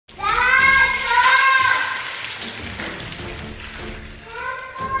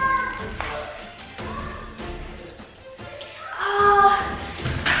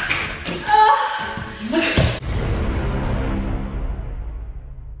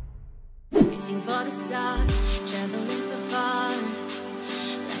reaching for the stars, traveling so far,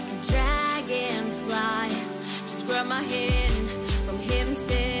 like a dragonfly. Just grab my hand from heaven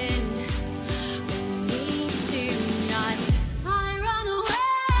send. With me tonight, I run away.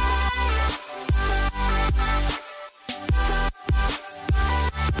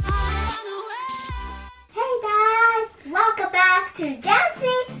 I run away. Hey guys, welcome back to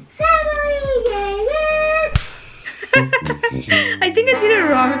Jancy Family. Yay, yay. I think I did it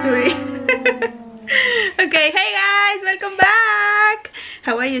wrong, sorry. Okay, hey guys, welcome back.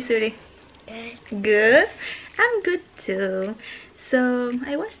 How are you, Suri? Good. Good? I'm good too. So,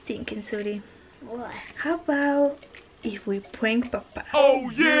 I was thinking, Suri, What? how about if we prank Papa?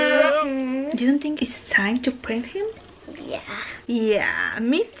 Oh yeah! You don't think it's time to prank him? Yeah. Yeah,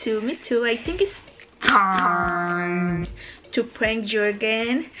 me too, me too. I think it's time to prank you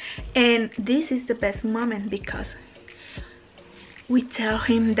again. And this is the best moment because we tell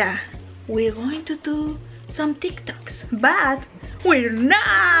him that we're going to do some TikToks, but we're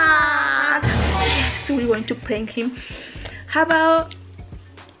not. Yes, we're going to prank him. How about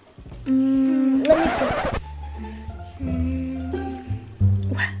Let me go.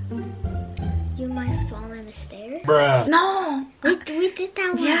 what? You might fall on the stairs. Bruh. No. We did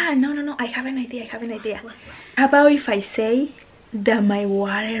that one. Yeah, no. I have an idea. How about if I say that my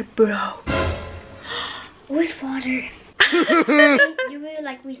water broke? With water. You mean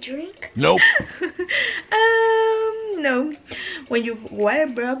like we drink? Nope. No. When your water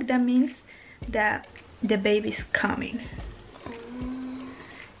broke, that means that the baby's coming.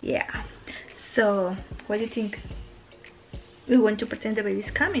 Yeah. So, what do you think? We want to pretend the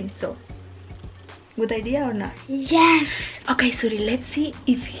baby's coming, so good idea or not? Yes. Okay, Suri, let's see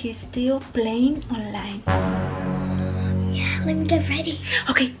if he's still playing online. Yeah, let me get ready.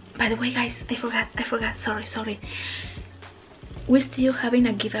 Okay, by the way, guys, I forgot. Sorry. We're still having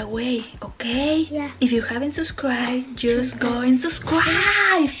a giveaway, okay? Yeah. If you haven't subscribed, just go and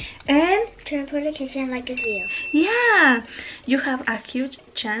subscribe. And Turn notification like a video. yeah, you have a huge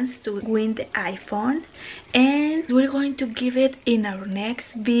chance to win the iPhone. And we're going to give it in our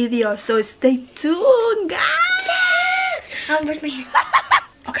next video. So stay tuned, guys. Yes. Where's my hand?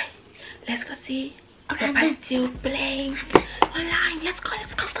 Okay, let's go see. Okay, Papa's still playing online. Let's go.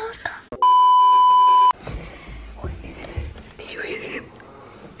 Did you hear him?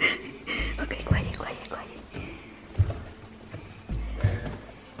 Okay, quiet.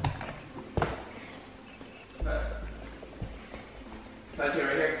 Touch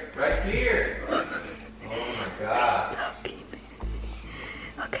it right here. Oh my god. Talking.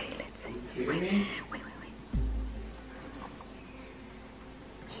 Okay, let's see. Kidding me? Wait.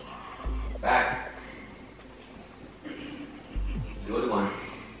 Back. Good one.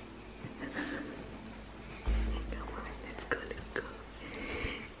 Come on, let's go.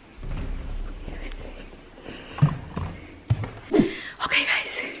 Okay,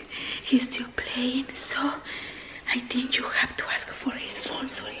 guys, he's still playing, so I think you have to ask for his phone,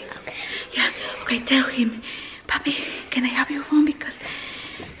 sorry. Okay. Yeah, okay, tell him, Papi, can I have your phone because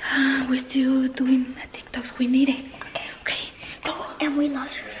we're still doing TikToks, we need it. Okay, go. And we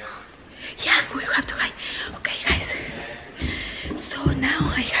lost her phone. Yeah, we have to hide. Okay, guys. So now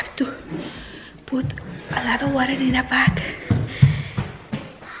I have to put a lot of water in a bag.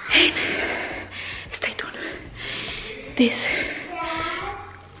 And stay tuned. This.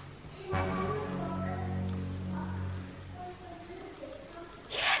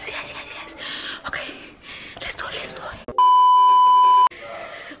 Yes. Okay, let's do it.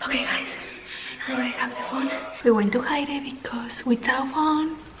 Okay, guys. I already have the phone. We went to hide it because without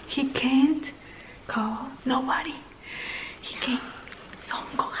phone, he can't call nobody. He can't. So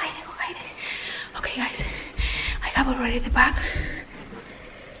go hide it. Okay, guys. I have already the bag.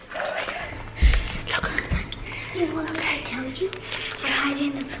 Look. You want me to tell you? I hide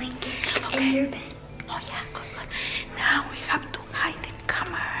in the blanket in your bed. Oh yeah, good. Now we have to hide the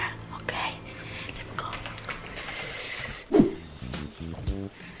camera. Okay, let's go.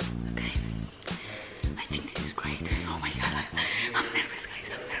 Okay, I think this is great. Oh my god, I'm nervous, guys.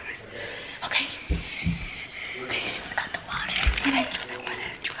 Okay, we got the water. When I do the water,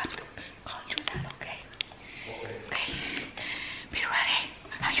 you have to call your dad. Okay. Be ready.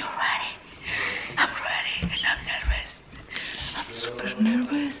 Are you ready? I'm ready, and I'm nervous.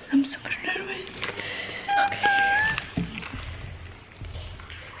 I'm super nervous. Okay.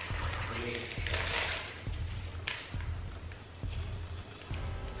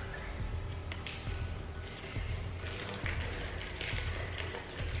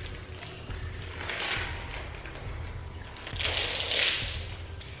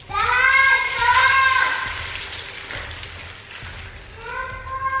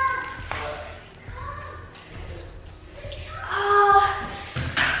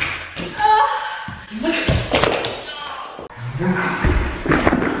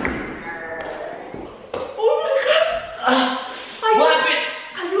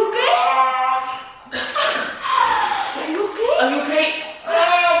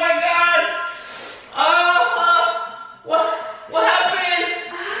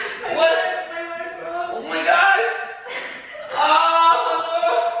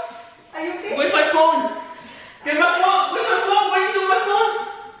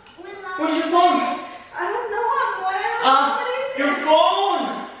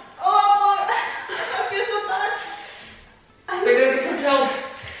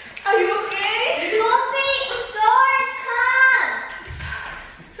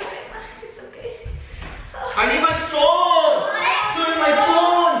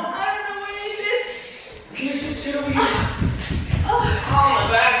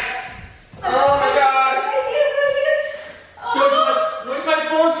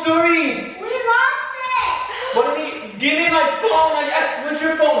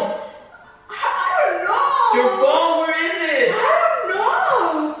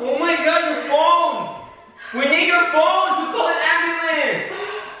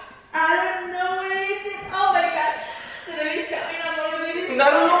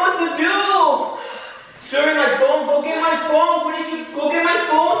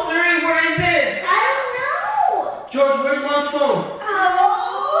 George, where's mom's phone?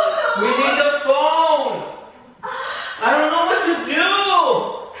 We need the phone. I don't know what to do.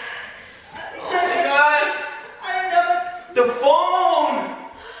 Oh my God. I don't know, but The phone.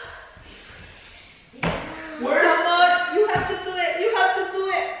 Where's mom? you have to do it. You have to do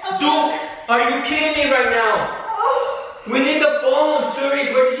it. Are you kidding me right now? We need the phone.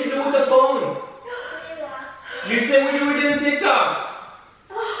 Sorry, what did you do with the phone? You said we were doing TikToks.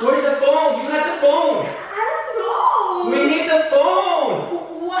 Where's the phone? You had the phone. I don't know. We need the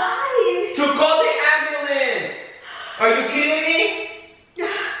phone. Why? To call the ambulance. Are you kidding me?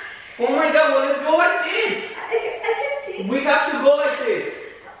 Oh my God, well let's go like this. I can't think. We have to go like this.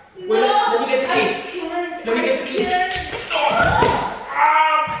 Wait, let me get the keys. Let me get the keys. Oh my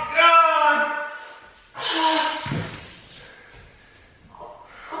God.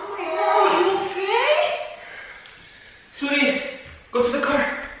 Oh my God, are you okay? Sweetie, go to the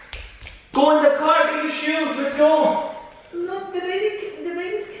car. Go in the car, get your shoes, let's go. Look, the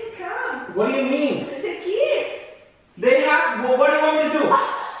babies can come. What do you mean? The kids. They have, well what do you want me to do?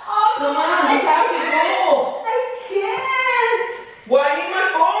 Oh, Come on, we have to go. I can't. Well, I need my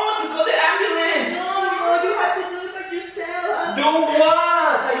phone to call the ambulance. No, you have to do it by yourself. Do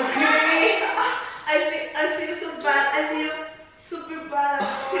what? Are you kidding me? I feel so bad. I feel super bad.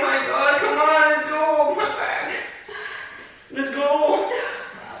 Oh my God, come on, let's go. My back. Let's go.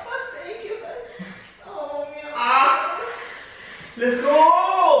 Papa, thank you. Oh, yeah. Let's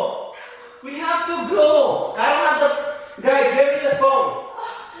go. We have to go. I don't have the, guys, give me the phone.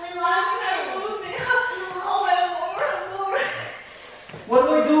 We lost him. Oh, more. What do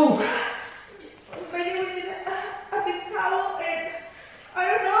I do? Maybe we need a big towel and I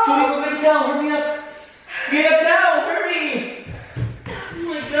don't know. Sweetie, go get a towel, hurry up. Get a towel, hurry. Oh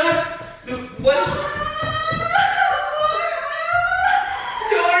my God. Dude, what?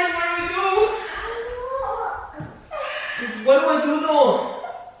 George, what do we do? What do I do though?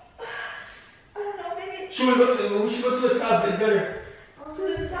 I don't know, maybe We should go to the tub, it's better. to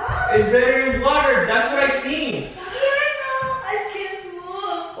the top. It's better in water, that's what I seen. Here I can't move.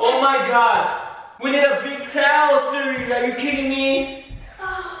 Oh my God. We need a big towel, Siri. Are you kidding me?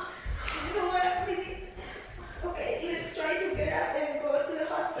 Oh, you know what? Maybe. Okay, let's try to get up and go to the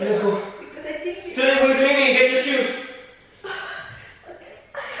hospital. Let's go. Because I think we. Siri, we're drinking. Get your shoes. Okay.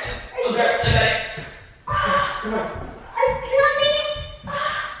 Okay, I got it. Come on.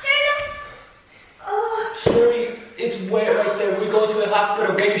 Siri, it's wet right there. We're going to the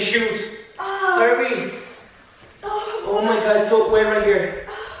hospital. Get your shoes. Hurry. Oh my God, it's so wet right here.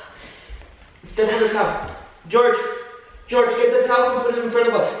 Step on the towel. George, get the towel and put it in front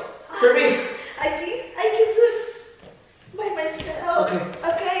of us. Hurry. I think I can do it by myself. Okay.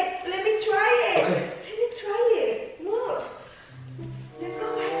 Okay, let me try it. Okay. Let me try it. Move. Let's go,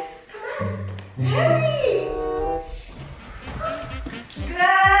 guys. Come on. Hurry.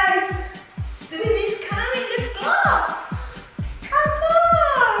 Guys, the baby's coming. Let's go. Come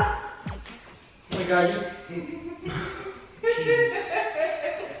on. Oh my God,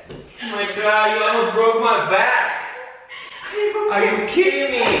 Oh my God, you almost broke my back. Are you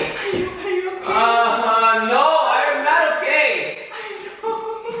kidding me? Are you okay? No, I'm not okay.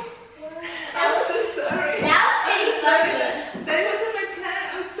 I'm so sorry. That was pretty funny. That wasn't my plan.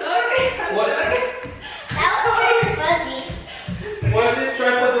 I'm sorry. I'm What? sorry. That was pretty funny. What is this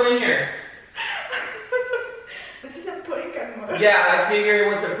tripod doing here? This is a prank, amor. Yeah, I figured it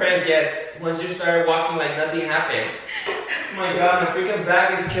was a prank, yes. Once you started walking like nothing happened. Oh my God, my freaking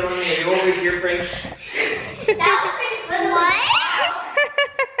back is killing me. Are you over here, Frank? That was pretty funny. What?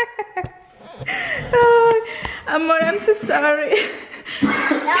 Oh, amor, I'm so sorry.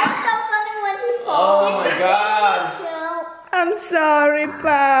 That was so funny when he Oh folded. my God. I'm sorry,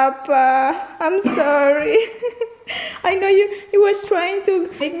 Papa. I'm sorry. I know you was trying to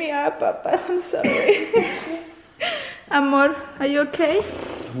pick me up, Papa. I'm sorry. Amor, are you okay?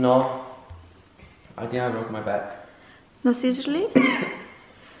 No. I think I broke my back. No, seriously?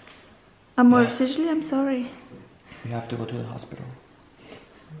 Amor, Yeah. seriously, I'm sorry. We have to go to the hospital.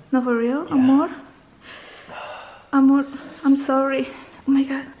 No, for real? Amor? Amor, I'm sorry. Oh my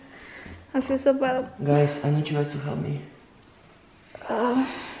God. I feel so bad. Guys, I need you guys to help me. We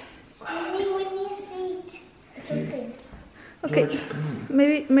need a seat. Something. Okay, George, come on.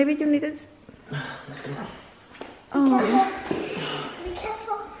 maybe you need it. Let's go. Oh, Be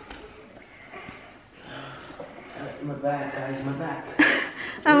careful. My back, guys, my back.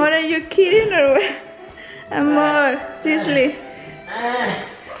 Amor, are you kidding or what? Amor, seriously.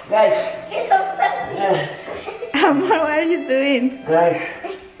 Guys, You're so funny. Amor, what are you doing? guys.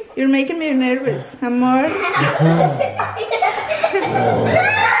 You're making me nervous, Amor.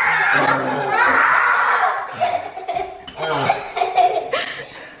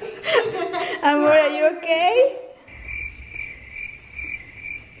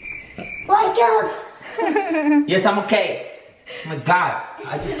 Yes, I'm okay. Oh my God,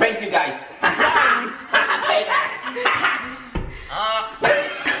 I just pranked you guys. Payback.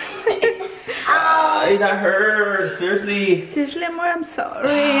 That hurt. Seriously. Seriously, amor, I'm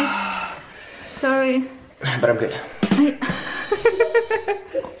sorry. Sorry. But I'm good.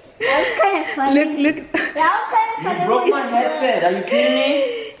 That was kind of funny. Look. That was kind of funny. You broke my headset. Are you kidding me?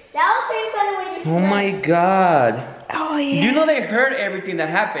 That was kind of funny when you Oh my God. Oh yeah. You know they heard everything that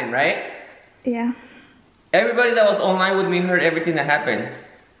happened, right? Yeah. Everybody that was online with me heard everything that happened.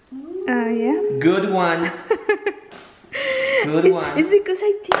 Yeah. Good one. Good one. It's because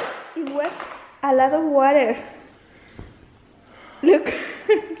I think it was a lot of water. Look.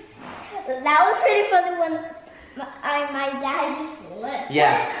 That was pretty funny when my dad just slipped.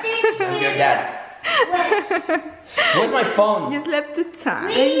 Yeah. Your dad. Where's my phone? You slept 2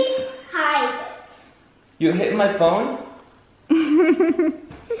 times. We hide it. You hit my phone?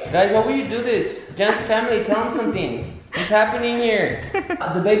 Guys, why would you do this? Jan's family, tell them something. What's happening here?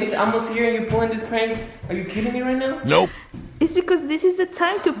 The baby's almost here and you're pulling these pranks? Are you kidding me right now? Nope. It's because this is the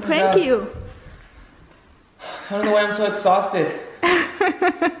time to prank God. you. I don't know why I'm so exhausted.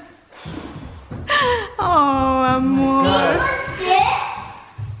 Oh, amor. It was this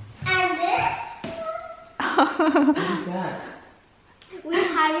and this. What is that? We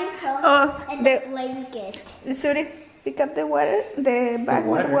hide it from Oh, and the blanket. Suri, pick up the water, the bag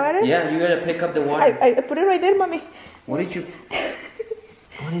with water. Yeah, you gotta pick up the water. I put it right there, mommy. What did you...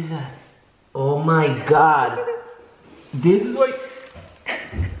 What is that? Oh my God. This is what...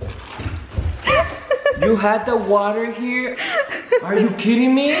 You had the water here? Are you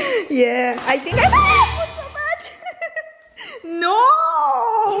kidding me? Yeah, I think I put so much. No.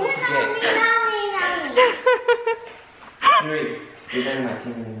 What's okay? Mommy. You're not in my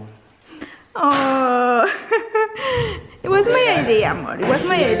team anymore. Oh, it was my idea, amor. It was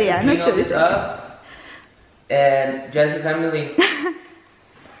my idea. No, Clean all this seriously. up. And Jancy family.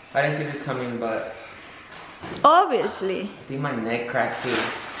 I didn't see this coming, but Obviously. I think my neck cracked too.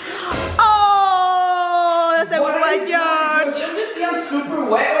 Oh, that's a good are one, you doing? George. Don't you see I'm super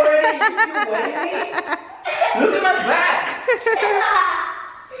wet already? You still wetting me? Look at my back.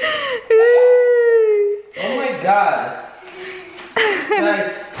 Oh my God.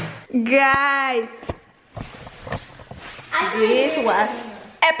 Guys. Guys, this was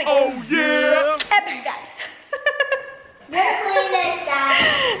epic. Oh yeah. Epic, guys. We're playing this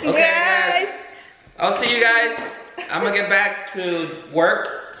out. Okay, Guys. I'll see you guys. I'm gonna get back to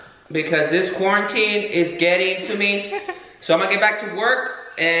work because this quarantine is getting to me. So I'm gonna get back to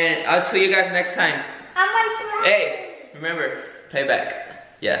work and I'll see you guys next time. Hey, remember, payback.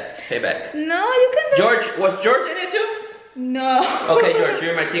 Yeah, payback. No, you can. George, was George in it too? No. Okay, George,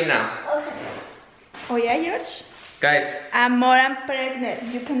 you're in my team now. Oh yeah, George. Guys, Amor, I'm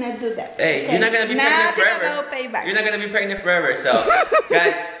pregnant. You cannot do that. hey, Okay. you're not gonna be pregnant Nothing forever. about payback. You're not gonna be pregnant forever, so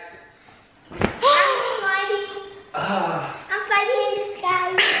guys. I'm sliding in the sky.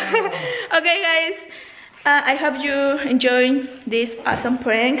 Okay, guys. I hope you enjoyed this awesome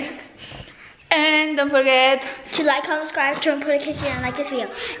prank. And don't forget To like, comment, subscribe, turn notifications, and like this video.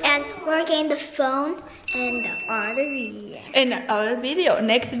 And we're getting the phone and the other video. in our video,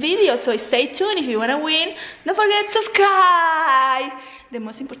 next video. So stay tuned if you wanna win. Don't forget subscribe. The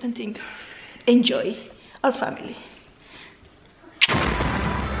most important thing, enjoy our family.